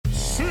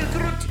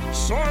Secret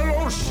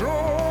Silo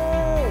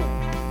Show!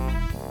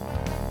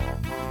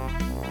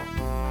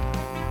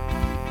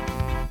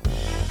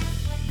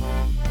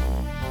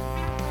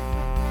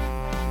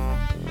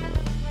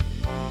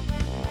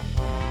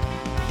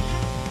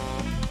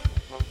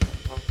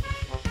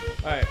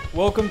 Alright,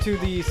 welcome to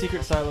the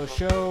Secret Silo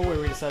Show, where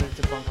we decided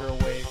to bunker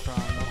away from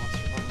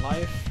monsters in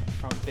life,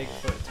 from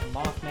Bigfoot to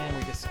Mothman.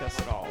 We discuss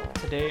it all.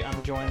 Today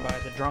I'm joined by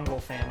the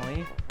Drungle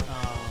family,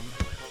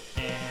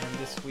 and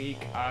this week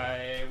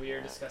we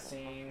are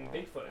discussing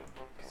Bigfoot,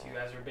 because you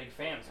guys are big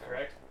fans,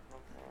 correct?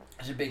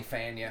 I was a big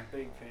fan, yeah.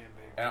 Big fan,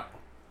 big Yeah. fan.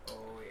 Oh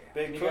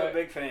yeah. Bigfoot,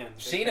 big fan.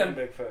 Big Seen fan, him.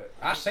 Bigfoot.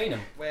 I seen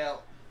him.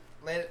 Well,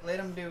 let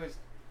him do his...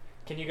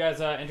 Can you guys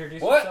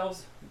introduce What?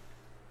 yourselves?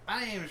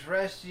 My name's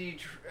Rusty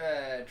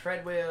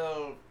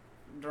Treadwell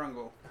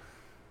Drungle.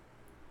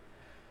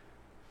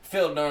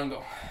 Phil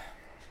Dungle.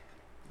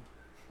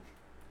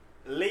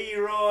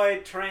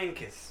 Leroy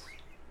Trankus.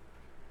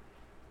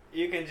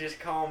 You can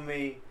just call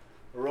me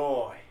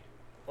Roy.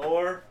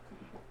 Or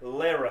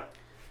Lyra.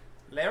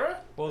 Lara?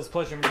 Well, it's a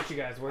pleasure to meet you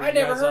guys. Where I you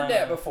never guys, heard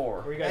that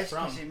before. Where you guys That's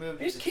from? 'cause he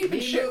moved He's to the keeping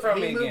he shit moved, from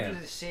he me moved again.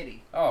 to the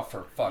city. Oh, for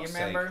You fuck's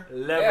remember?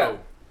 Levo.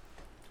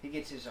 He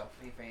gets his off.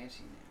 He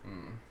fancy now.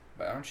 sake.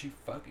 But aren't you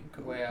fucking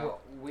cool?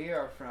 Well, we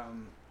are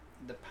from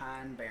the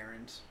Pine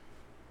Barrens.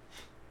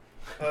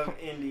 Of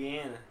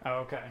Indiana. Oh,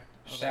 okay.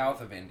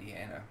 South of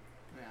Indiana.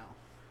 Now,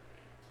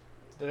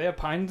 Do they have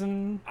pines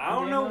in I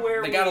don't know Indiana?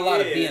 where They got a we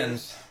lot of is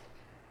bins.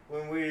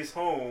 when we was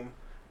home.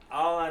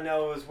 All I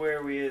know is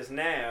where we is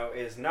now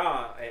is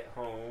not at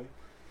home.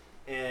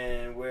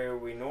 And where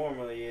we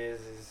normally is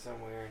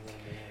somewhere in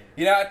Indiana.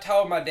 You know, I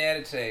told my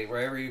dad to say,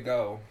 wherever you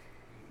go,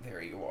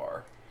 there you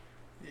are.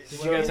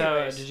 Did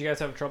you guys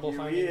have trouble Here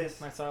he finding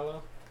is. my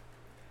silo?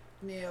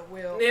 yeah,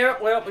 well, Yeah,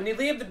 well, when you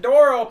leave the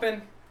door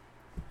open,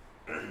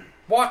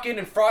 walk in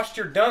and frost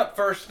your dump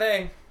first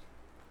thing.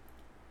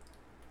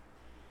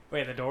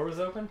 Wait, the door was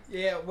open?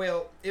 yeah,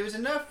 well, it was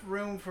enough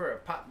room for a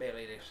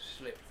potbelly to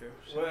slip through.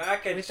 So Well, I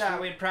could we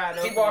thought we'd pry it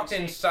open He walked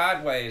and in see,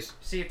 sideways.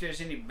 see if there's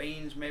any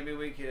beans maybe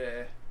we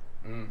could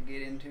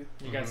get into.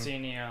 You guys Mhm.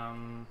 see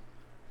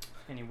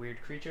any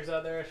weird creatures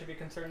out there I should be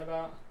concerned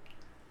about?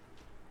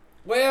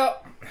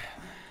 Well,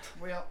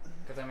 Well,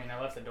 Because I mean, I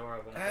left the door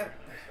open. Apparently,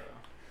 so.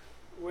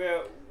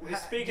 Well,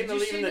 speaking did of you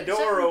leaving see the that door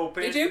something-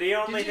 open, Did you? the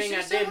only Did you thing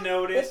I see did something?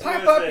 well, notice pipe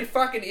was up, the, you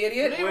fucking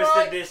idiot.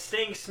 was the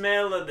distinct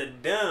smell of the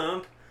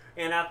dump,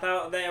 and I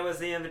thought that was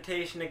the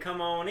invitation to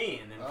come on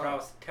in and Oh.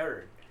 frost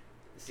turd.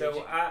 Did So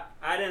you?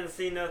 I didn't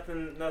see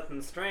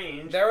nothing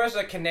strange There was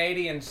a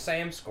Canadian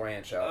Sam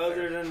Squanch out other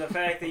there. than the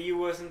fact that you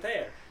wasn't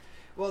there.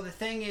 well, the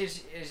thing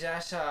is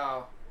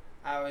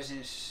I was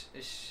in,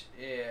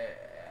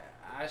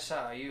 I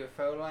saw a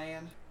UFO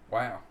land,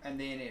 Wow. and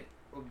then it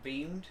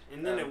beamed.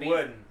 And then a it beam,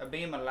 wouldn't. A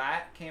beam of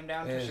light came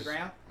down to the Is-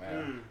 ground, Wow.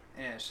 Mm.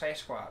 and a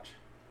Sasquatch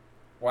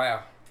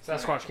Wow.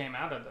 Sasquatch came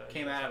out of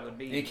the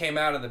beam. He came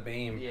out of the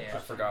beam. Yeah. I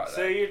forgot that.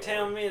 So you're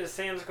telling me the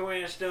Sam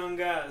Squanch done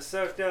got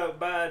sucked up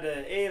by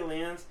the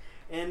aliens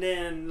and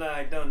then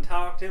like done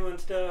talked to and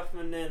stuff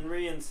and then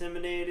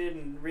re-inseminated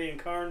and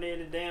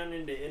reincarnated down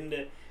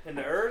into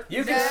Earth?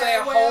 You can Nah, say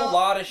a well, whole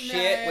lot of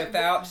shit nah,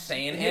 without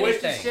saying What's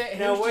Who's to anything. say?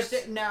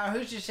 Now,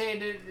 Who's to say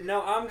that?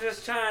 No, I'm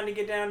just trying to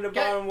get down to the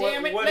God bottom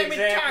damn it, what let me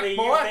exactly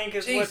talk, you boy. think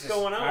is what's Jesus.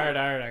 going on.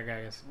 Alright,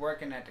 guys.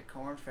 Working at the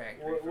corn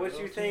factory. What, for a what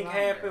little you too think long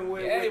happened there.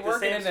 with, Yeah, with the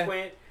working Sam in the-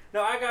 Squanch?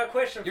 No, I got a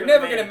question for You're the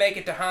never man. gonna make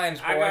it to Heinz,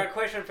 boy. I got a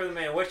question for the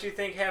man. What you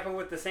think happened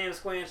with the Sam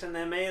Squanch and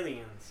them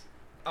aliens?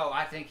 Oh,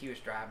 I think he was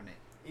driving it.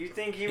 You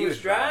think he was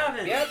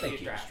driving? Yeah, I it? think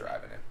he was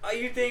driving it. Oh,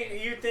 you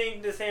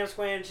think the Sam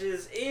Squanch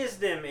is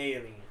them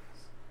aliens?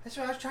 That's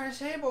what I was trying to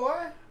say,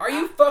 boy. Are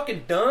you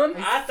fucking dumb?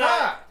 I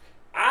thought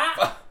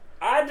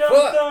I don't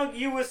Fuck. think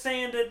you was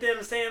saying that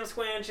them Sam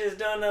Squanches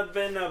done up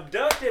been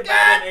abducted by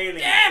God them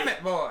aliens. damn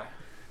it, boy!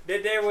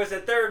 That there was a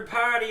third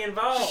party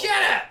involved.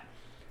 Shut up!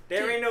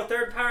 There ain't no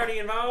third party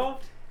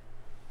involved.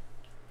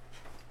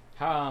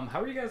 How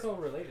are you guys all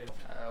related?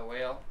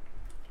 Well,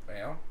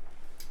 Well,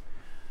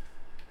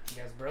 You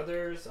guys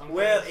brothers, uncles?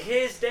 Well,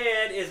 his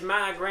dad is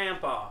my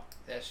grandpa.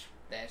 that's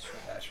right.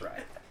 that's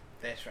right.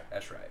 That's right.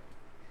 That's right.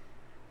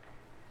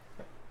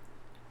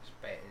 It's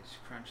bad. It's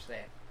crunch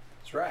that.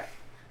 That's right.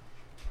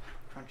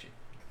 Crunch it.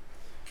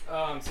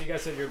 So you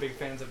guys said you're big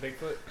fans of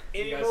Bigfoot.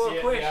 Any you guys more see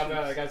it?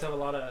 questions? You guys have a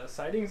lot of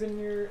sightings in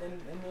the area?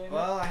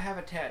 Well, I have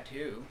a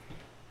tattoo.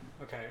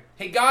 Okay.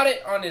 He got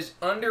it on his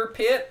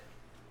underpit,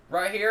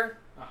 right here,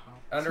 Uh-huh.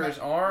 under That's his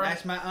arm.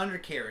 That's my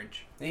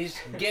undercarriage. He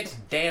gets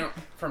damp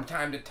from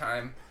time to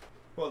time.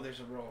 Well, there's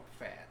a roll of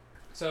fat.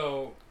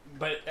 So,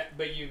 but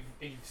you've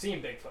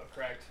seen Bigfoot,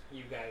 correct?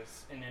 You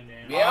guys in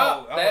Indiana.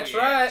 Yeah, that's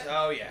yes. right.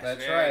 Oh, yes.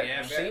 That's Very, right. Yeah,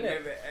 I've very- seen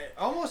it. very-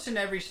 almost in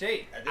every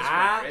state at this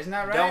I point. Isn't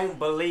that right? don't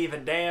believe a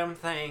damn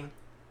thing.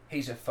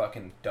 He's a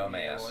fucking dumbass.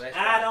 Yeah, well, that's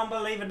I right. don't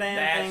believe a damn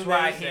That's thing.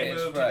 why they he say.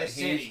 moved to the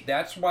city.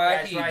 That's why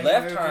That's he why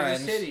left moved to the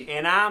Heinz. city.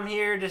 And I'm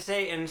here to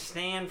say and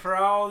stand for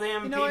all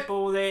them You know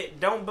people that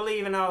don't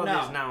believe in all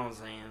No. this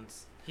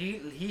nonsense.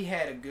 He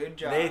had a good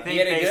job. They think He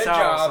had a they good saw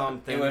job.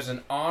 something. It was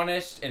an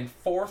honest and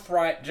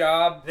forthright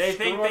job. They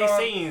think Screw it they on.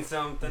 seen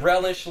something.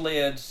 Relish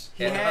lids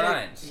he at had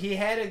Heinz. he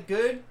had a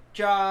good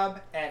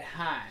job at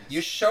Heinz.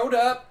 You showed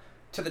up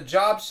to the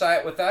job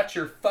site without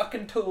your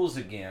fucking tools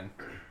again.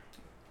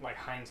 Like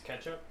Heinz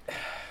ketchup.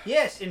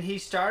 Yes, and he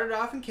started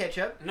off in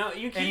ketchup. No,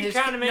 you And keep his-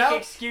 trying to make no,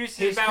 excuses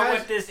his about cousin-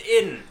 what this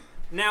isn't.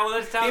 Now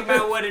let's talk He about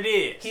moved- what it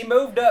is. He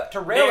moved up to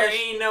There relish.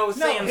 ain't no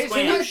Sam his-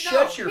 Can you Squint.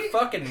 shut No, your he-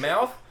 fucking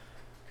mouth?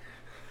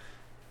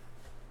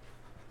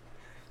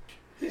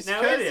 His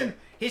Now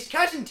his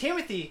cousin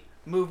Timothy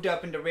moved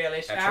up into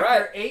relish That's after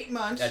right. 8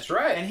 months. That's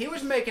right. And he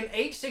was making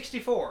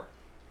 $8.64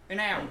 an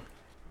hour.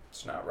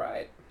 It's not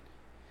right.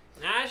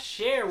 I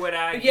share what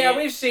I But yeah, get.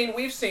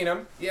 we've seen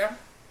him. Yeah.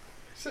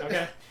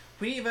 Okay.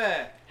 We've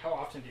How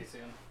often do you see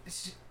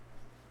him?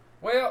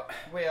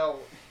 Well,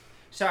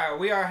 sorry,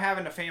 we are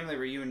having a family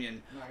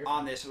reunion No, you're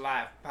on this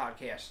live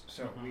podcast,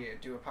 so Mhm. we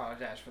do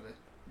apologize for the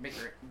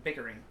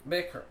bickering.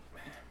 Bicker.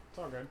 It's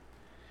all good.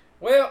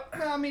 Well,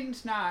 Well, I mean,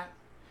 it's not.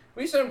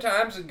 we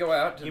sometimes would go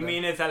out to You the...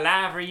 mean it's a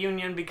live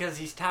reunion because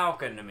he's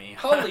talking to me?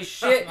 Holy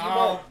shit, you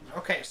won't...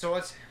 Okay, so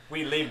let's.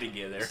 We live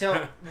together.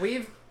 So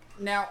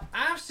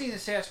I've seen the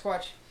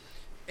Sasquatch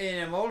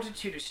in a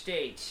multitude of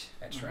states.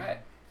 That's right.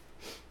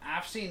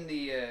 I've seen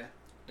the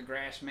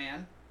grass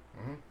man.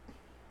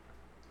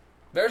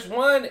 There's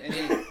one...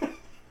 And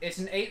it's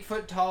an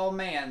 8-foot tall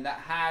man that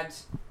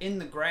hides in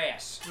the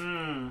grass.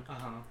 Mm. Uh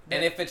huh.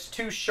 And if it's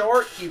too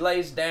short, he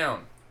lays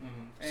down.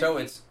 Mm-hmm. So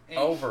And it's and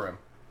over him.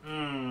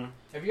 Mm.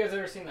 Have you guys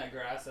ever seen that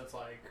grass that's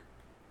like,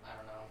 I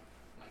don't know,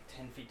 like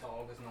 10 feet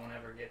tall because no one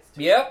ever gets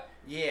to it? Yep.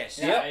 Yes.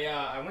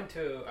 Yeah, I went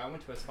to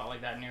a spot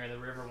like that near the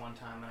river one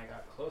time, and I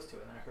got close to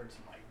it, and I heard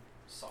some like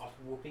soft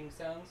whooping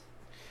sounds.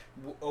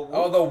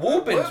 Oh, the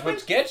whoopings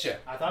would get you.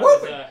 I thought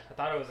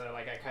it was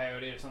like a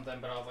coyote or something,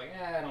 but I was like,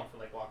 I don't feel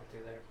like walking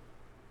through there.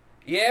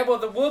 Yeah, well,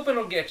 the whooping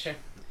will get you.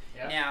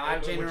 Yeah. Now, I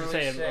Would you generally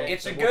say say-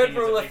 It's the a whooping good is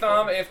rule of big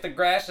thumb. deal? If the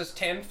grass is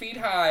 10 feet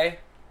high,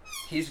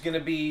 he's going to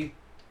be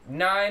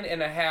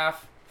 9.5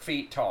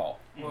 feet tall.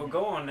 Well,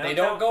 go on now. They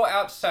don't go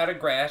outside of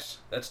grass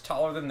that's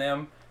taller than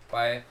them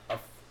by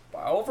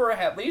over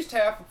at least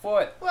half a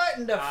foot. What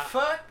in the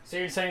fuck? So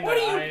you're saying What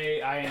that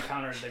do I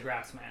encountered the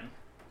grass man,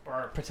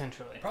 or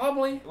potentially?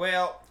 Probably.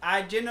 Well,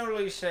 I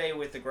generally say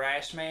with the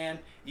grass man,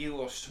 you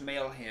will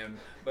smell him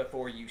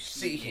before you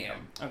see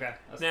him. Okay.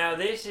 Now,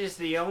 this is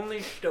the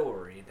only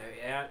story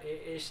that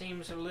it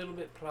seems a little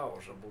bit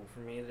plausible for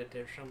me that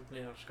there's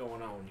something else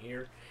going on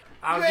here.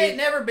 You ain't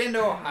never been to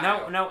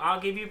Ohio. No,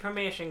 I'll give you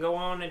permission. Go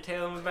on and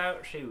tell them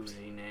about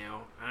Susie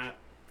now.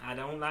 I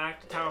don't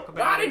like to talk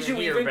about Why it did or you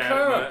hear even about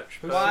come? it much.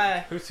 Who's,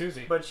 Why? Who's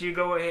Susie? But you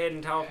go ahead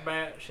and talk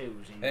about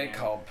Susie They now.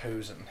 called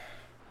poozing.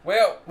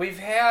 Well, we've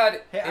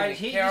had an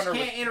He just encounter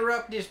can't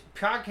interrupt this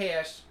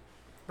podcast.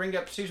 Bring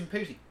up Susan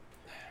Poozy.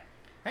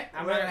 Hey,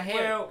 I'm not gonna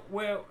have it.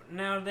 Well,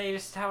 now they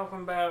just talking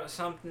about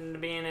something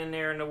being in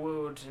there in the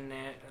woods and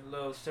that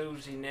little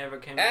Susie never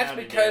came out That's of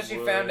because them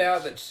you found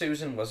out woods. that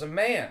Susan was a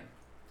man.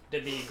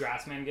 Did the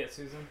grass man get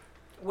Susan?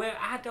 Well,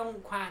 I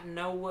don't quite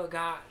know what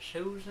got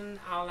Susan.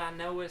 All I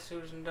know is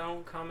Susan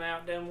don't come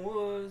out them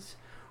woods.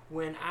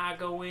 When I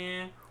go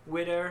in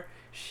with her,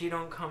 she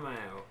don't come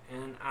out.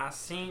 And I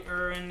seen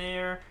her in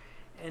there,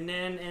 and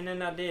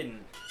then I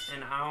didn't.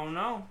 And I don't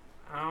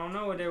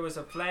know. There was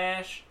a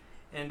flash,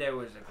 and there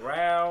was a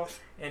growl,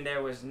 and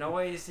there was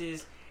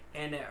noises,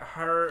 and it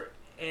hurt,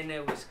 and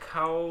it was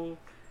cold.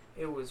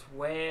 It was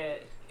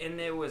wet, and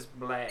it was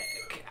black.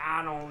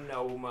 I don't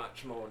know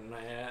much more than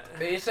that.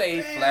 They say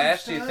he Damn,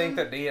 flashed. Do you son. think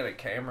that he had a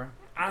camera?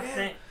 I Damn.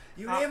 think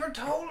You I- never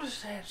told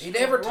us that story. You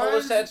never told Why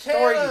us didn't that you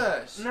tell story.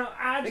 us? no.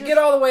 I They just get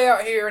all the way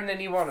out here and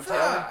then you want to tell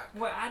me? Fuck.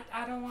 well.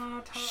 I don't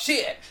want to talk.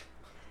 Shit.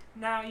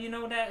 Now you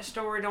know that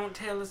story don't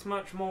tell us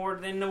much more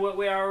than what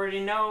we already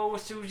know.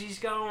 Susie's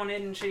gone,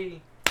 isn't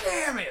she?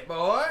 Damn it,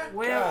 boy.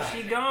 Well, God.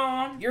 she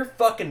gone. You're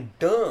fucking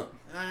dumb.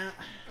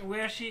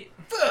 Well, she.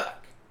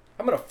 Fuck.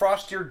 I'm gonna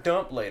frost your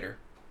dump later.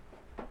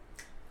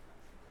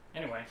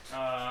 Anyway, do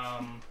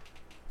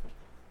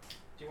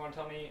you want to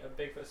tell me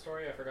a Bigfoot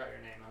story? I forgot your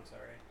name. I'm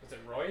sorry. Is it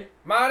Roy?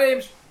 My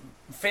name's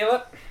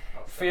Philip.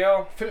 Oh,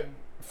 Phil.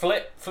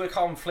 Flip.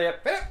 Call him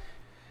Flip.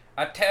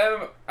 I tell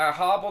him I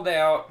hobbled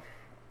out.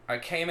 I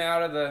came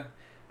out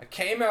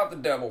the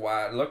double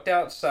wide. Looked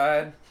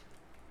outside.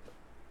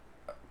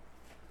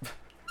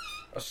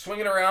 I was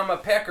swinging around my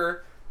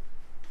pecker.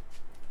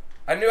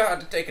 I knew how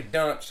to take a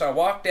dump, so I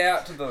walked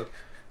out to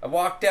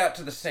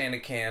the Santa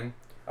can.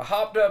 I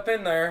hopped up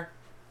in there,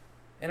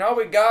 and all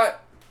we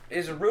got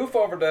is a roof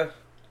over the.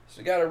 So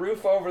we got a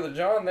roof over the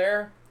John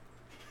there.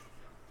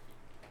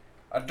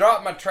 I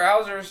dropped my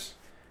trousers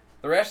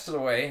the rest of the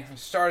way and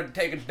started to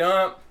take a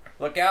dump.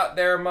 Look out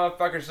there,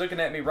 motherfuckers looking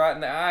at me right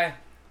in the eye.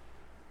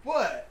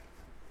 What?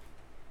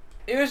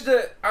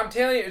 I'm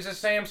telling you, it was the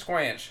Sam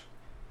Squanch.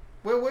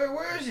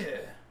 Where is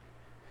it?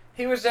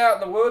 He was out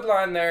in the wood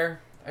line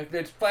there. I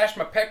just flashed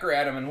my pecker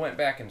at him and went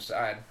back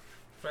inside.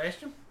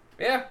 Flashed him?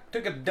 Yeah,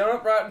 took a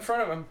dump right in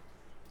front of him.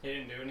 He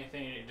didn't do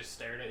anything. He just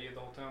stared at you the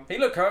whole time. He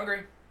looked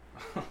hungry.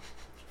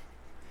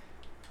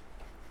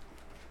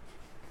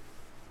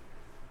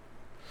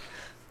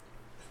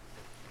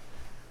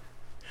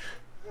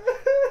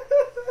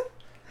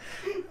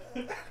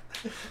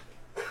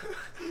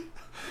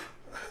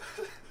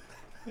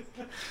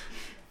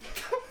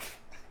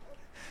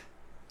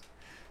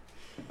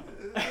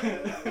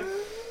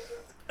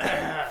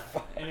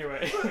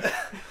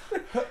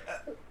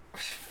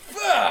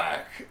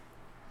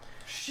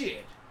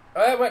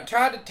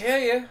 tried to tell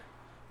you.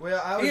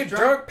 Well, I was You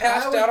drunk,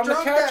 passed I was out on the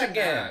drunk couch that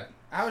again. night.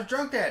 I was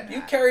drunk that night.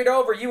 You carried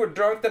over. You were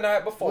drunk the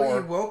night before. Well,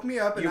 you woke me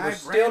up and You I were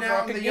still ran out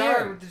drunk in the again.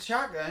 yard with the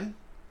shotgun,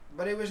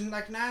 but it was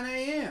like 9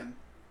 a.m.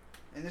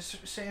 And this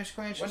Sam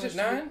Squanch Was it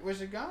 9?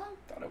 Was it gone?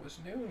 Thought it was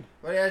noon.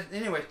 But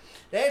anyway,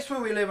 that's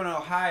when we live in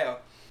Ohio.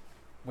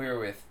 We were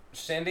with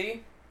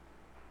Cindy,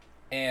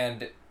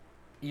 and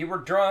you were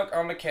drunk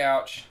on the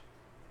couch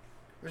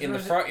in the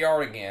front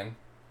yard again.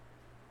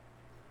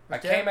 I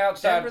came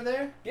outside. Deborah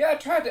there? Yeah,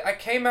 I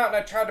came out and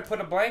I tried to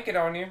put a blanket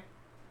on you.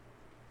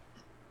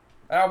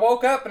 And I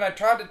woke up and I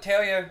tried to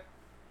tell you.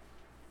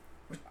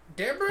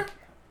 Deborah?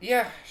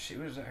 Yeah, she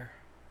was there.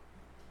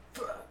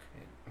 Fuck.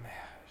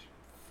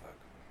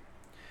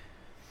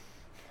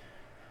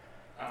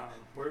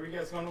 Where are you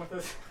guys going with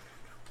this?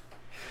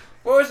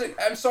 What was it?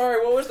 I'm sorry,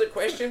 what was the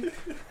question?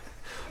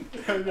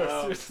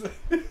 No, seriously.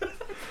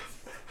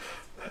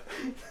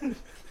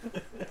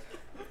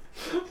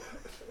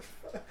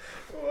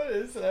 What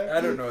is that?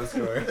 I don't know the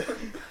story.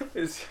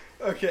 It's,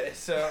 Okay,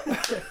 so.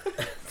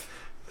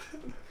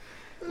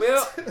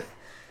 well,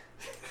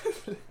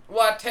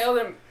 I tell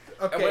them.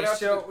 Okay, What else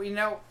so we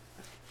know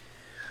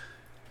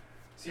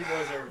So you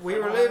boys are we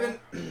from were Ohio?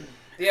 living.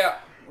 Yeah.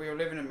 We were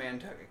living in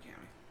Mantucket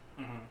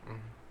County, Mhm.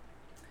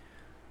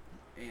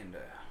 and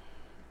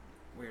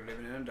we were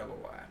living in a double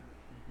wide.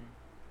 Mhm.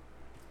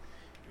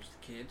 There's the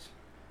kids,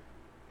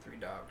 3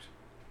 dogs,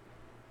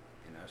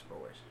 and us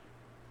boys.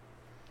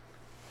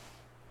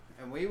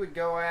 And we would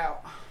go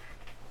out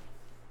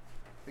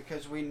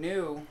because we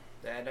knew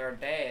that our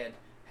dad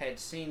had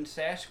seen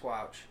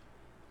Sasquatch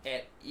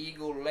at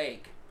Eagle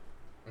Lake.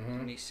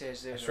 And he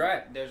says That's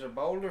right. There's a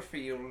boulder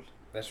field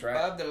That's right.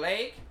 above the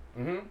lake,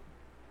 Mm-hmm.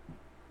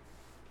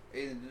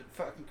 and the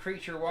fucking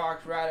creature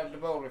walked right up the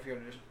boulder field.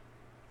 Just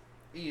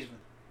easily.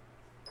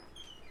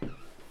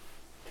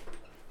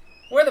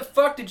 Where the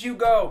fuck did you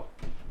go?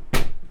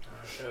 I'll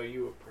show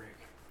you a prick.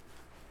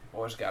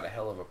 Boy's got a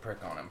hell of a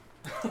prick on him.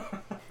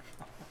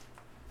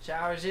 So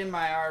I was in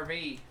my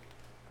RV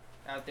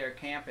out there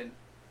camping,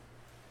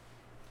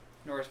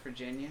 North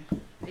Virginia.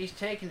 He's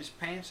taking his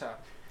pants off.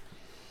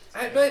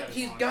 But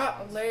he's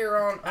got a layer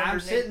on. I'm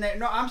underneath. sitting there.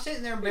 No, I'm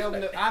sitting there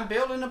building. I'm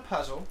building a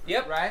puzzle.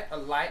 Yep. Right, a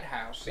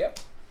lighthouse. Yep.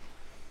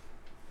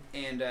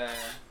 And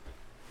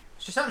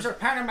so something started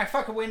pounding on my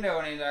fucking window,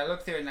 and I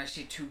look through it and I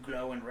see 2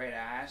 glowing red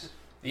eyes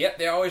Yep,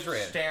 they're always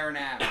red. staring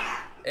at me.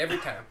 Every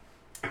time.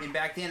 And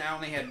back then I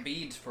only had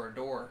beads for a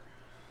door.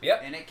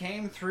 Yep. And it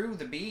came through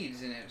the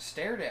beads and it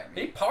stared at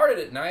He me. parted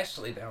it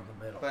nicely down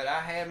the middle. But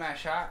I had my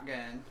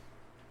shotgun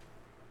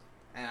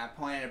and I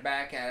pointed it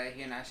back at it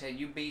and I said,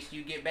 "You beast,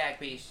 you get back,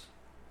 beast.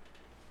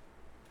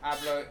 I'll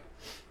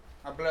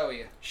blow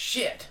you."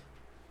 Shit.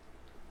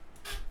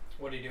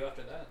 What did you do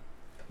after that?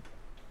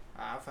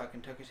 I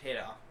fucking took his head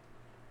off.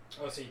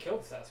 Oh, so you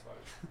killed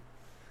Sasquatch.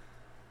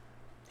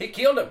 He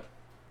killed him.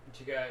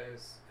 Did you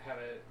guys have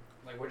it?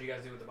 Like, what did you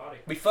guys do with the body?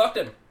 We fucked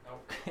him.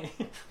 Okay.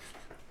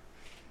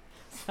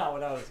 That's not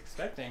what I was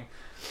expecting.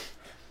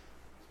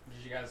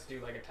 Did you guys do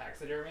like a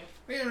taxidermy?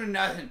 We don't do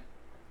nothing.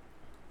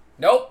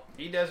 Nope.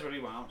 He does what he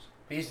wants.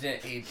 He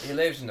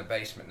lives in the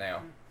basement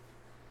now.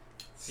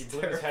 He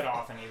blew his head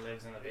off and he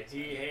lives in the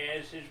basement. He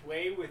has his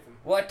way with him.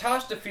 Well, I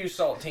tossed a few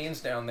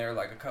saltines down there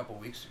like a couple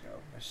weeks ago.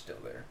 They're still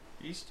there.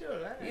 He's still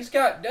alive. He's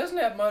doesn't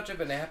have much of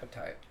an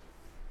appetite.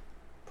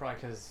 Probably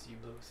because you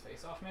blew his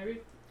face off, maybe?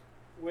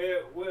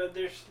 Well,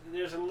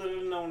 there's a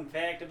little known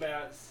fact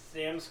about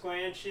Sam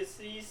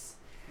Squanches,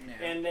 Yeah.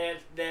 and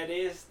that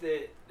is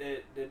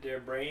that their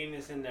brain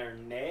is in their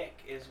neck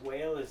as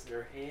well as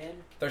their head.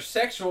 Their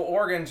sexual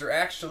organs are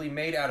actually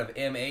made out of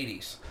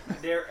M80s.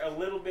 They're a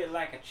little bit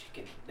like a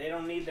chicken. They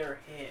don't need their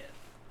head,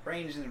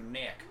 Brains in their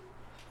neck.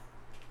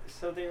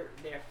 so they're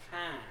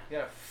fine. You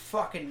got a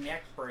fucking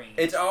neck brain.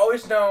 It's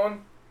always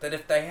known that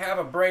if they have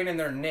a brain in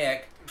their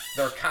neck,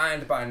 they're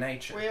kind by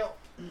nature. Well,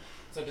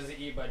 So does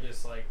he eat by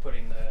just like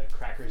putting the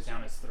crackers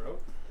down his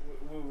throat?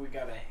 We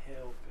gotta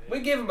help it. We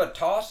give him a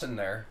toss in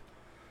there.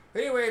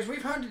 anyways,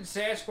 we've hunted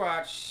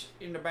Sasquatch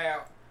in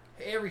about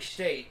every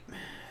state,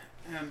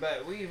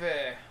 but we've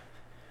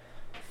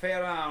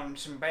fell on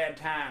some bad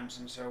times,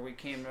 and so we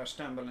came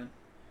stumbling.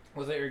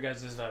 Was that your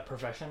guys'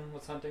 profession,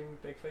 was hunting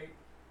Bigfoot?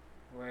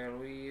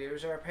 Well, it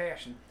was our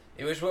passion.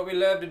 It was what we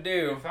love to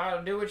do. If I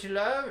do what you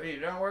love, you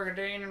don't work a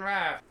day in your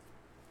life.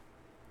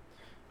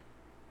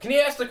 Can you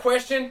ask the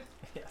question?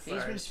 Yeah,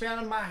 He's been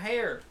smelling my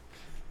hair.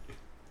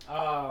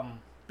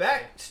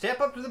 Step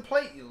up to the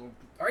plate, you little...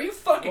 Are you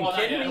fucking well,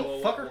 kidding yeah, me?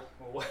 well,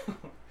 fucker.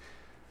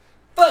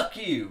 Fuck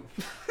you.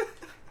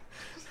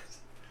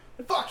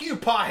 Fuck you,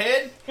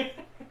 pothead!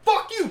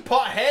 Fuck you,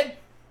 pothead!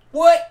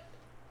 What?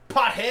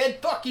 Pothead,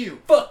 fuck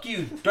you! Fuck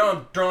you,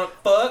 drunk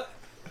fuck.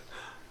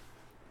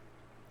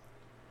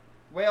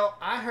 Well,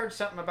 I heard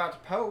something about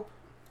the Pope.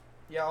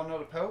 Y'all know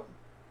the Pope?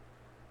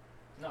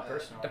 Not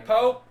personally. The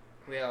Pope?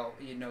 Well,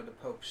 you know the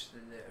Pope's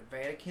the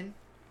Vatican.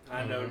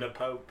 I know the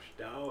Pope's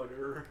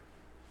daughter.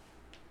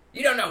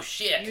 You don't know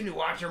shit. You need to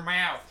watch your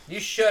mouth. You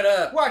shut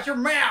up. Watch your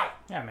mouth!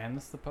 Yeah, man,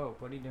 this is the Pope.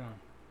 What are you doing?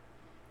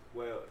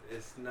 Well,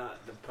 it's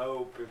not the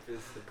Pope if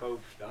it's the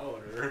Pope's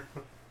daughter.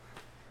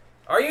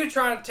 Are you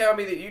trying to tell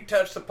me that you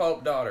touched the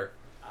Pope daughter?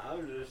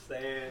 I'm just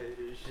saying,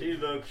 she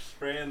looks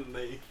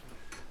friendly.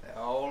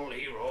 Oh,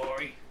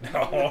 Leroy.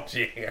 Oh,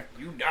 yeah.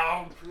 You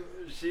dog.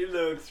 She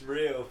looks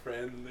real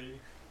friendly.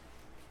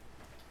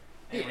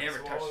 He Anyways, never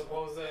touched it.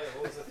 what was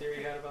the theory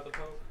you had about the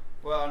Pope?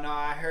 Well, no,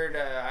 I heard.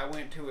 I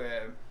went to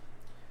a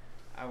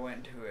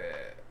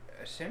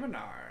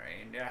seminar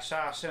and I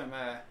saw some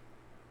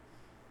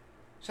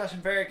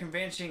very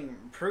convincing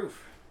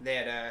proof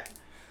that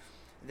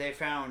they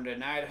found a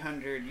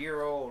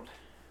 900-year-old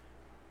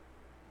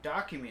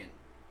document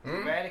in the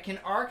Hmm? Vatican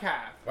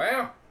archive.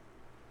 Wow.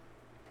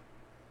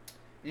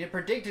 And it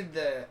predicted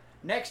the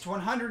next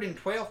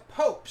 112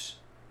 popes.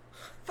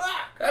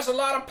 Fuck! That's a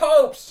lot of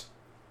popes.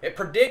 It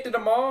predicted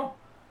them all.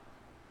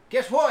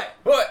 Guess what?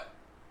 But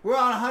We're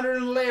on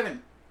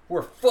 111,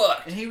 we're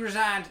fucked. and he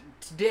resigned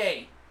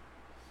today.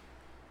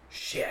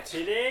 Shit.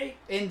 Today?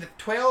 In the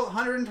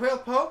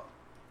 112th pope,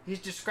 he's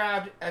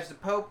described as the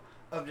pope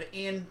of the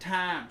end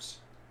times.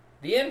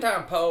 The end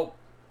time Pope.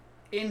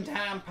 End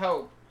time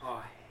pope.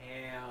 Oh,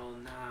 hell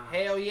no.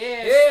 Hell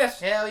yes. Yes.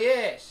 Hell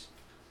yes.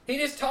 He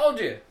just told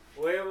you.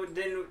 Well,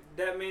 then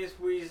that means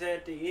we's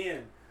at the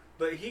end.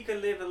 But he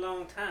could live a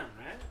long time,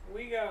 right?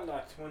 We got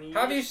like 20 years.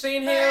 Have you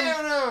seen him?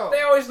 Hell no.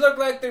 They always look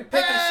like they're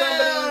picking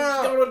somebody Hell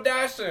who's no. going to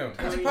die soon. He's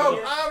the 20 pope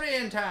years? of the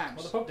end times.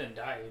 Well, the Pope didn't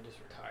die; he just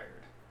retired.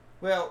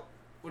 Well,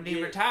 when he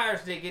Yeah.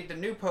 retires, they get the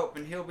new pope,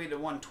 and he'll be the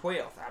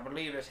 112th. I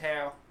believe is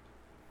how.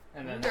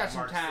 And We then got that some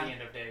marks time. the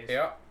end of days.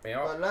 Yep,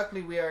 yep. But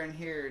luckily, we are in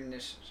here in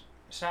this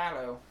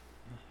silo.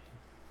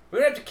 We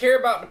don't have to care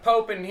about the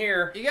Pope in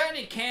here. You got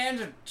any cans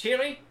of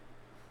chili?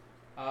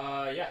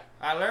 Yeah.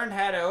 I learned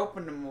how to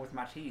open them with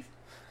my teeth.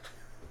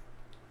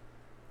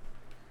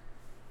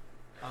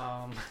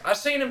 I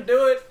seen him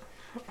do it.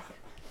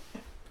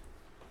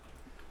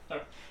 I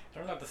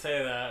don't have to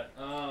say that.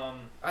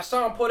 I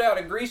saw him put out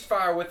a grease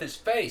fire with his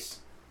face.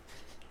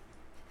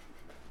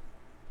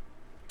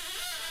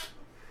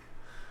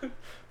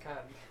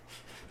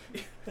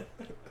 God.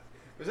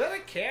 Was that a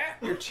cat?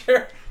 Your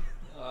chair,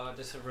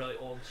 Just a really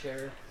old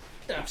chair.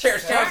 your chair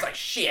sounds like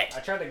shit. I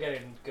tried to get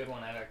a good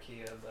one at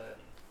IKEA, but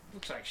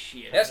Looks like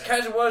shit. That's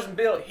because it wasn't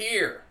built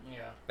here.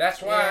 yeah.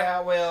 That's why.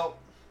 Yeah, well,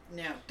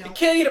 now They don't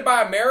kill you to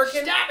buy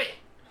American. stop it.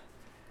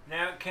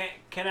 Now,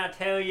 can I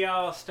tell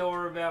y'all a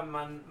story about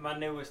my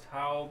newest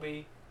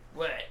hobby?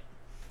 What? Is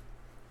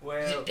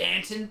Well, it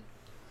dancing?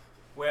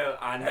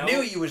 I know. I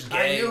knew you was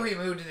I gay. knew he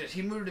moved to this.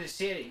 He moved to the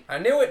city. I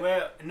knew it.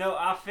 Well, no,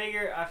 I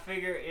figure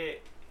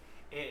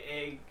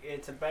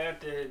it's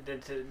about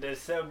the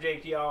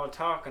subject y'all are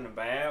talking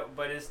about,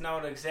 but it's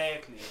not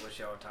exactly what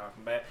y'all are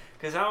talking about.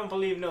 Cause I don't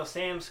believe no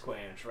Sam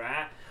Squanch,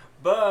 right?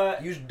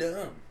 But You's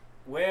dumb.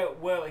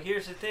 well,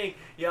 here's the thing.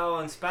 Y'all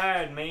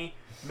inspired me.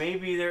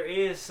 Maybe there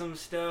is some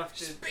stuff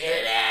to Spit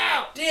it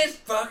out. Just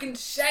fucking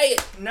say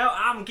it. No,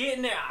 I'm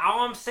getting it.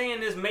 All I'm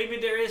saying is maybe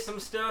there is some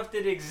stuff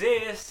that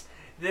exists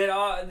that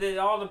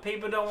all the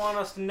people don't want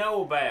us to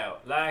know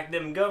about, like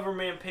them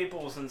government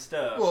peoples and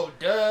stuff. Well,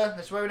 duh.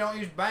 That's why we don't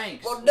use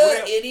banks. Well, duh,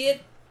 Well-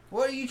 idiot.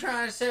 What are you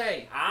trying to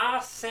say? I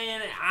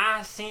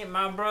sent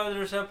my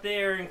brothers up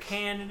there in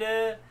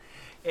Canada,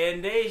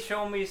 and they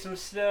showed me some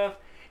stuff.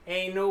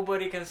 Ain't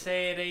nobody can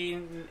say it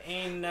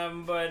ain't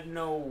nothing but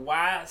no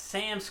white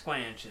Sam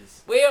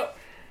Squanches. Well,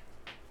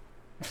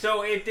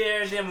 So if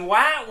there's them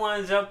white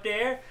ones up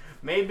there,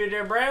 maybe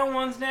there brown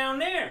ones down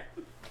there.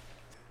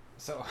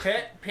 So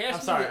Pass I'm me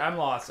sorry, the- I'm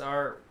lost.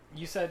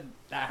 You said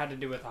that had to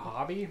do with a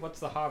hobby? What's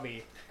the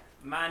hobby?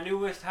 My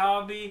newest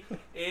hobby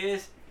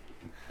is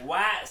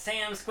white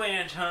Sam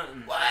Squanch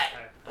hunting. what?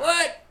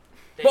 What?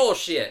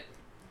 Bullshit.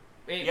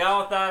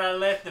 Y'all thought I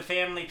left the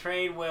family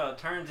trade? Well, it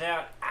turns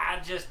out I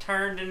just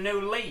turned a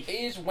new leaf.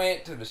 He just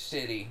went to the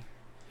city.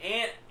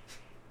 And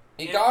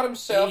He Yeah. got He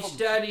himself.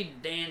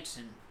 studied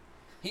dancing.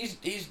 He's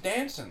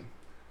dancing.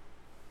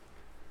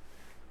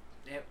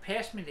 Yeah,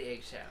 pass me the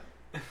egg salad.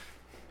 You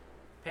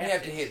Pass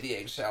have to it. hit the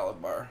egg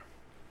salad bar.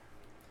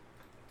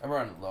 I'm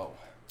running low.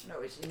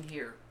 No, it's in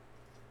here.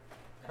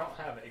 I don't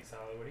have egg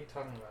salad. What are you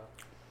talking about?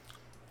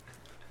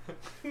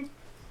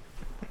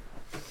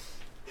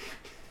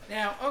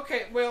 Now,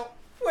 okay, well,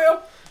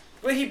 Well,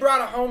 he brought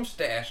a home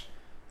stash.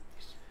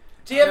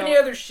 Do you have any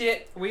other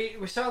shit? we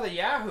saw the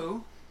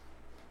Yahoo.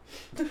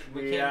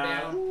 We came Yeah.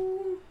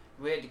 down.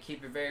 We had to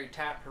keep a very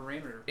tight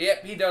perimeter.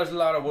 Yep, he does a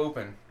lot of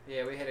whooping.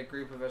 Yeah, we had a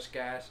group of us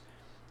guys,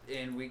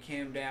 and we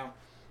came down,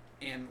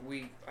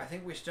 and I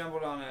think we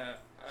stumbled on a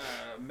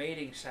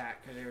mating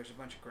site because there was a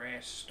bunch of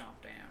grass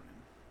stomped down,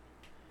 and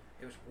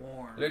it was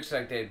warm. Looks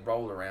like they'd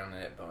rolled around in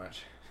that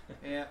bunch.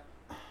 Yeah.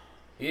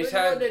 You We just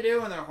know what had, they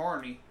do when they're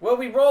horny. well,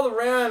 we rolled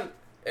around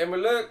and we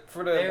looked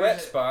for the There wet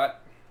was a- spot.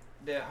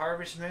 The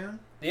harvest moon.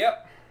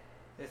 Yep,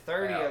 The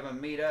 30 Wow. of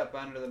them meet up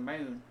under the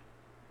moon.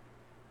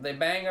 they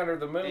bang under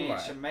the And moonlight.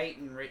 it's a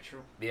mating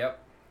ritual. Yep,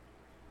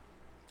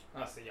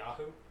 That's the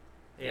Yahoo.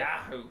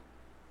 Yahoo.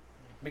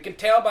 we can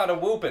tell by the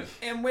whooping.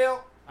 And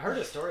well, I heard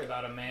a story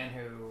about a man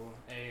who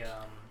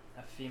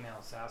a female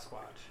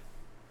Sasquatch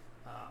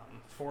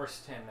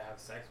forced him to have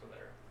sex with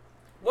her.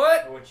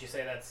 What? Or would you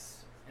say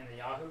that's in the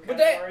Yahoo But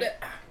category?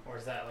 that Or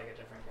is that like a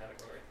different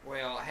category?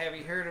 Well, have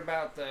you heard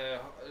about the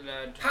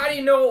how do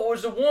you know it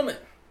was a woman?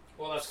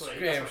 Well, that's what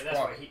Scram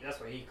squad. he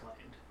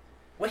claimed.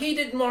 Well, he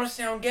didn't want to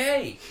sound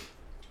gay.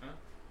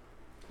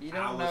 You I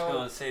don't was know.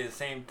 gonna say the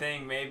same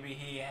thing. Maybe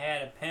he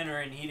had a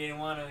penner and he didn't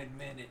want to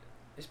admit it.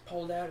 Just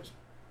pulled out his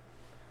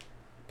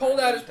I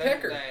didn't think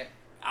pecker. that.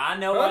 I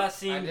know. Huh? I I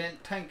seen.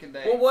 didn't think of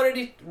that. Well, what did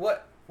he?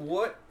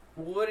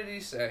 What did he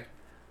say?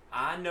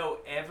 I know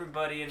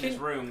everybody in this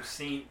room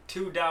seen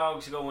two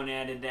dogs going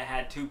at it that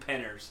had two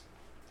penners.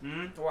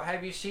 Hmm. Well,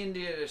 have you seen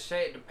the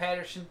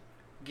Patterson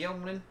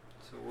Gilman?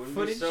 So it wouldn't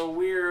Footage? be so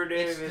weird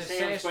It's if the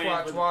Sasquatch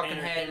Sasquatch with walking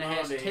the head and it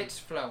has penner tits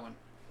flowing.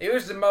 It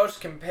was the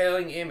most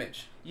compelling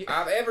image You,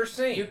 I've ever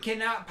seen. you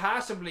cannot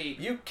possibly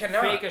You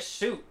cannot. fake a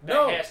suit that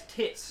No. has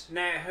tits.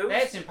 Now,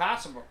 That's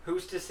impossible.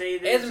 who's to say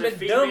It there's hasn't a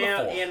been done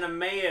female before. and a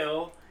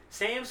male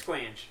Sam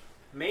Squanch?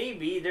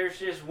 Maybe there's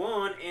just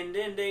one, and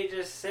then they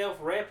just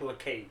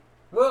self-replicate.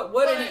 What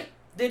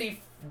did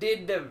he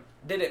did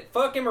it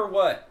fuck him or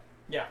what?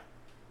 Yeah.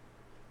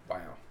 Wow.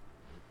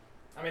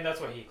 I mean, that's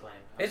what he claimed.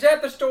 Is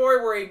that the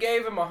story where he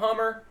gave him a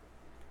Hummer?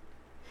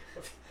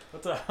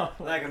 What's a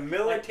Like a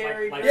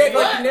military like- Yeah, grade?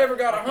 like he never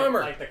got a like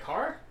Hummer. Like the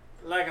car?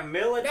 Like a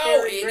military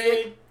No, idiot.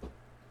 grade?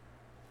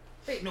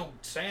 Ain't no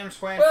Sam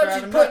Swan Well,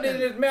 driving she's putting it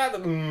nothing. in his mouth.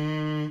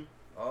 Mm.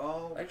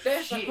 Oh, Like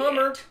that's shit. a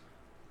Hummer.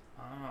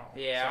 Oh.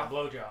 Yeah. So a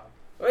blowjob.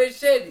 Well, he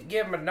said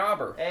give him a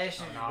knobber.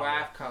 Ash's Oh, no.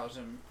 wife calls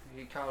him.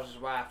 He calls his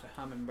wife the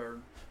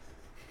hummingbird.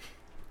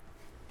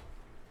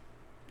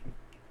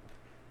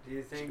 Do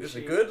you think She's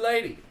she? a good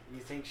lady. You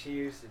think she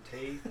used the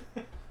teeth?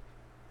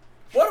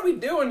 What are we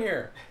doing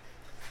here?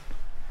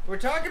 We're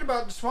talking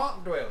about the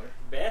swamp dweller.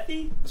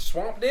 Bethy? The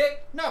swamp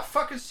dick? No,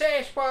 fucking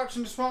Sasquatch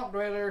and the swamp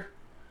dweller.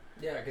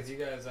 Yeah, because you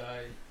guys,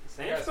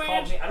 Sam you guys Squanch?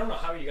 called me. I don't know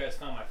how you guys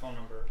found my phone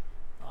number.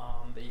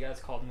 But you guys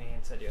called me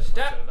and said you had a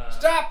Stop! bunch of,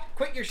 Stop!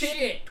 Quit your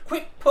shit.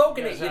 Quit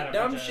poking you it, guys you had a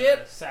dumb bunch of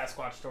shit.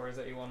 Sasquatch stories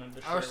that you wanted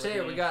to share I was with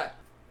saying me. we got.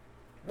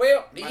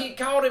 Well, he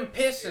called him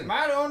pissing. Am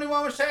I the only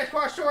one with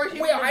Sasquatch stories?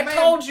 Well, I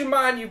told you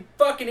mine, you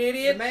fucking The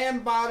idiot. man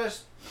bought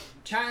us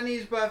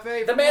Chinese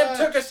buffet. The for man lunch.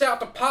 took us out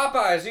to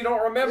Popeyes. You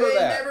don't remember We ain't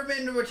that? never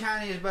been to a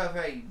Chinese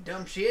buffet, you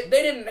dumb shit.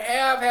 They didn't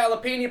have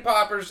jalapeno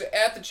poppers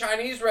at the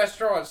Chinese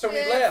restaurant, so we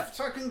Yeah, left.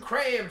 Fucking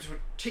crabs with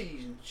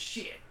cheese and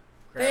shit.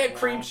 They had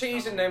cream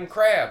cheese in them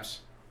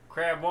crabs.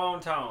 Crab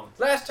wontons.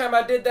 Last time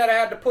I did that, I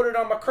had to put it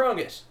on my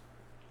crungus.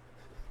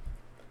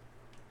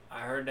 I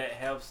heard that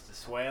helps the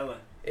swelling.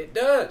 It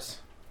does.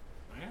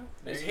 Well,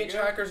 It's there you go.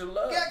 hitchhikers of You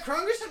love. got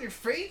crungus on your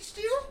feet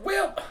still?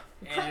 Well,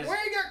 And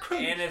Where you got it's,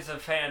 crungus? and it's a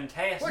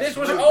fantastic. this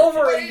was lubricant.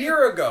 over a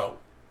year ago.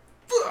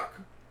 Fuck.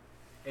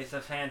 It's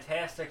a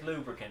fantastic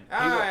lubricant.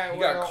 Alright, He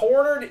well, got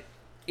cornered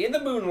in the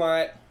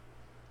moonlight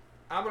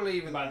I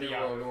believe in By the the New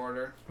World Yahoo.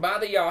 Order. by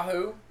the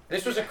Yahoo.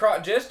 This was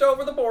just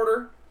over the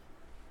border.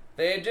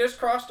 They had just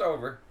crossed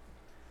over.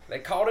 They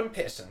called him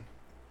pissing.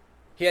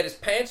 He had his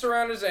pants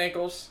around his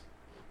ankles.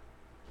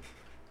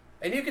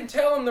 And you can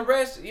tell him the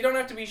rest. You don't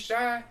have to be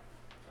shy.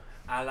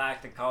 I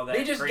like to call that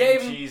They just cream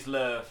gave him- cheese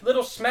love.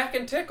 Little smack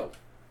and tickle.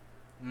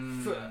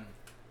 Mm. Fuck.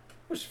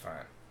 It was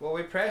fine. Well,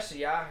 we pressed the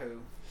Yahoo.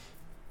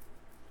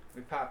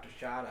 We popped a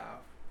shot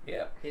off.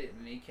 Yep. Hit it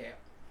in the kneecap.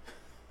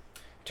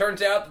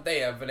 Turns out that they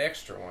have an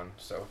extra one,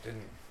 so it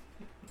didn't.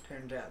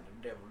 Turns out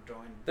the devil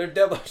joined. They're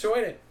double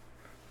jointed.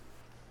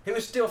 He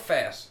was still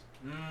fast.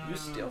 Mm. He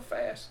was still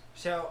fast.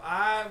 So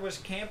I was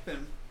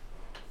camping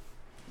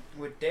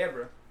with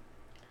Deborah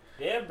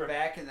Deborah.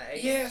 back in the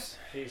 80s. Yes.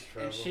 She's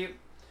trouble.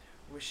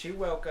 And she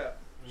woke up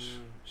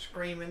Mm,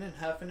 screaming and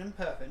huffing and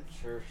puffing.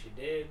 sure she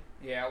did.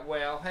 Yeah,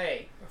 well,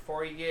 hey,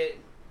 before you get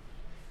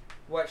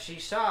what she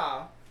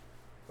saw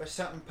was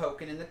something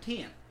poking in the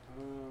tent.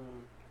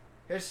 Mm.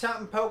 There's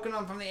something poking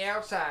on from the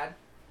outside.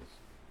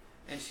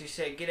 And she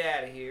said, "Get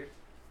out of here."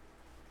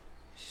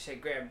 She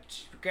said,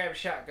 grab a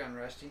shotgun,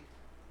 Rusty.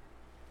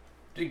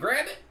 Did he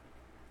grab it?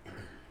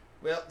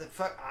 Well,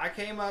 I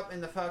came up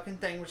and the fucking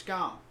thing was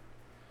gone.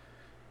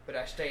 But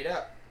I stayed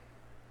up.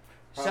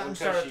 Probably Something 'cause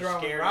started she throwing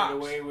scared it rocks.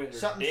 away with her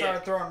Something dick.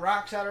 started throwing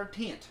rocks out of her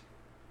tent.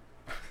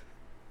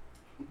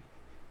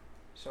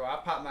 So I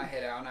popped my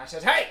head out and I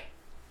said, "Hey!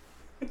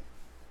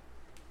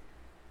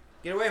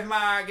 Get away from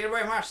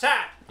my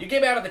side!" You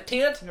came out of the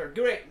tent? Or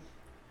get away.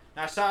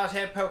 And I saw his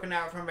head poking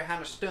out from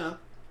behind a stump,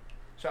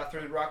 so I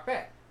threw the rock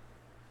back.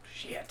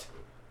 Shit.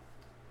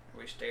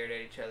 We stared at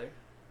each other,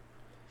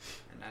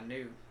 and I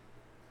knew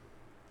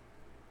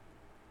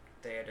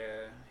that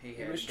he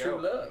had was to true go.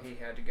 love. He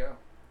had to go,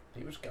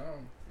 He was gone.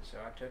 and so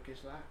I took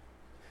his life.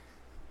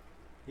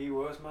 He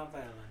was my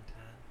Valentine.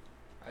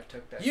 I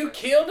took that. You Sasquatch.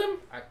 killed him?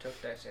 I took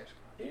that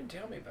Sasquatch. You didn't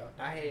tell me about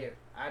that. I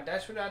have.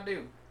 That's what I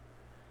do.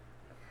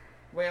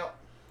 Well,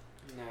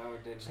 No,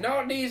 it didn't. It's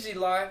not an easy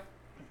life.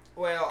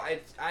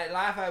 life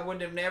I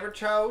would have never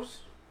chose,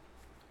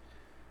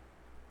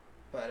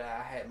 but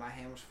my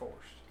hand was forced.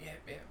 Yeah,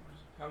 yeah.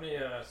 How many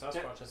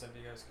Sasquatches have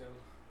you guys killed?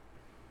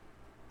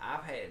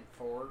 I've had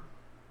 4.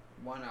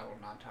 One I will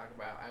not talk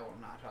about.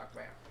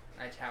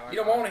 That's how I You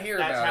don't lost- want to hear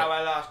That's about how it.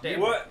 I lost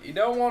Deborah. What? You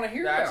don't want to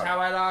hear That's about how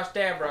I lost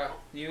Deborah.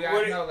 You guys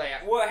What- know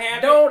that. What it.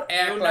 happened? Don't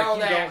act You like know you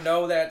that. don't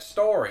know that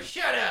story.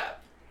 Shut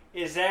up.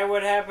 Is that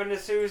what happened to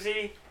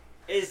Susie?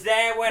 Is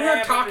that what We're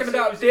happened talking to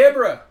about Susie?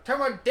 Deborah.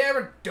 Talking about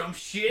Deborah, dumb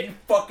shit. You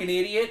fucking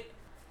idiot.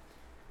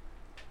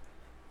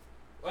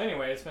 Well,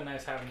 anyway, it's been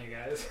nice having you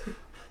guys.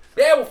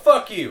 Yeah, well,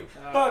 fuck you.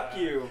 Fuck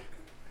you.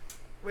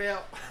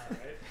 Well,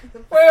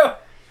 Alright.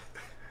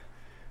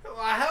 Well,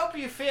 I hope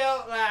you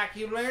felt like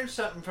you learned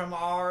something from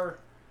our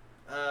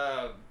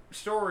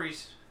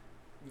stories.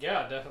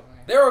 Yeah, definitely.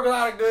 there were a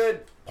lot of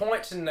good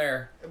points in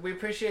there. We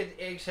appreciate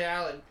the egg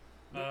salad.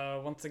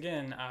 Once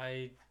again,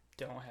 I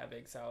don't have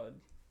egg salad.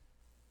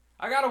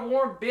 I got a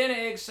warm bin of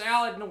egg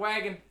salad in the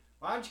wagon.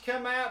 Why don't you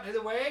come out to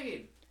the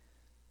wagon?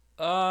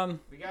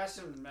 We got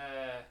some.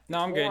 No,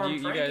 I'm good. warm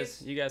You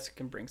trinkets. guys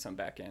can bring some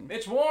back in.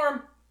 It's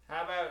warm.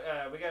 How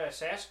about we got a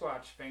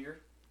Sasquatch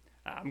finger?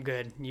 I'm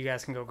good. You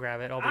guys can go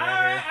grab it. I'll be All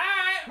right right,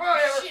 here.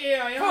 whatever.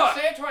 Yeah, you don't Fuck.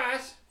 say it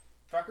twice,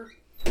 fucker.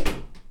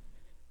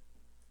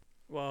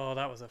 Well,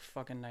 that was a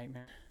fucking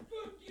nightmare.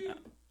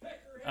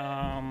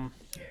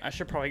 I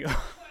should probably go.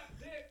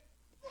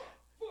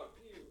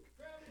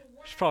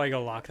 Should probably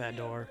go lock that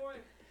door.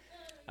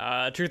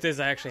 Truth is,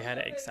 I actually had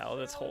egg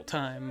salad this whole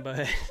time,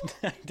 but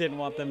I didn't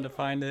want them to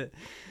find it.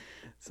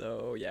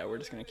 So yeah, we're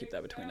just gonna keep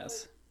that between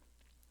us.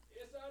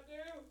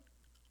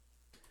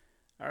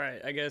 All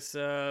right, I guess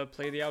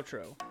play the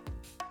outro.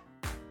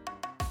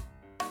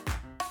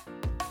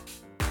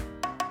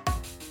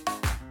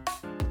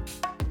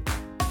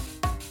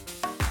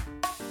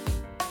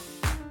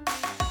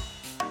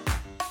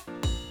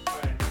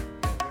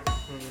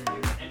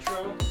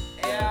 Intro.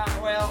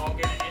 Yeah, well, I'm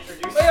gonna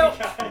introduce Well, you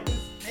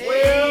guys.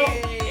 Well,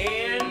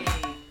 hey. and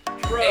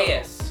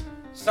yes,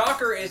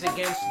 soccer is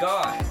against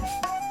God.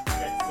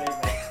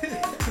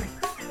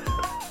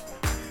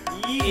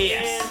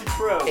 Yes.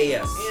 Intro.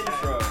 Yes.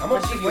 Intro. I'm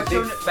gonna give you a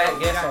big fat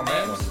guess got on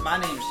that names? one. My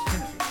name's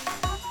Timothy.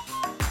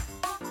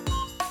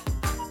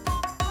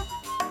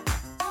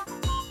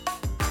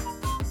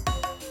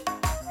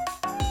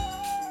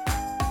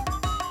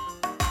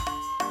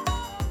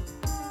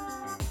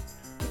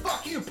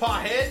 Fuck you,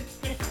 pothead!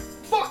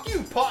 Fuck you,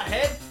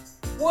 pothead!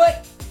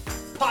 What?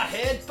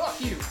 Pothead!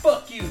 Fuck you!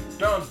 Fuck you,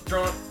 dumb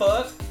drunk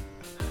fuck.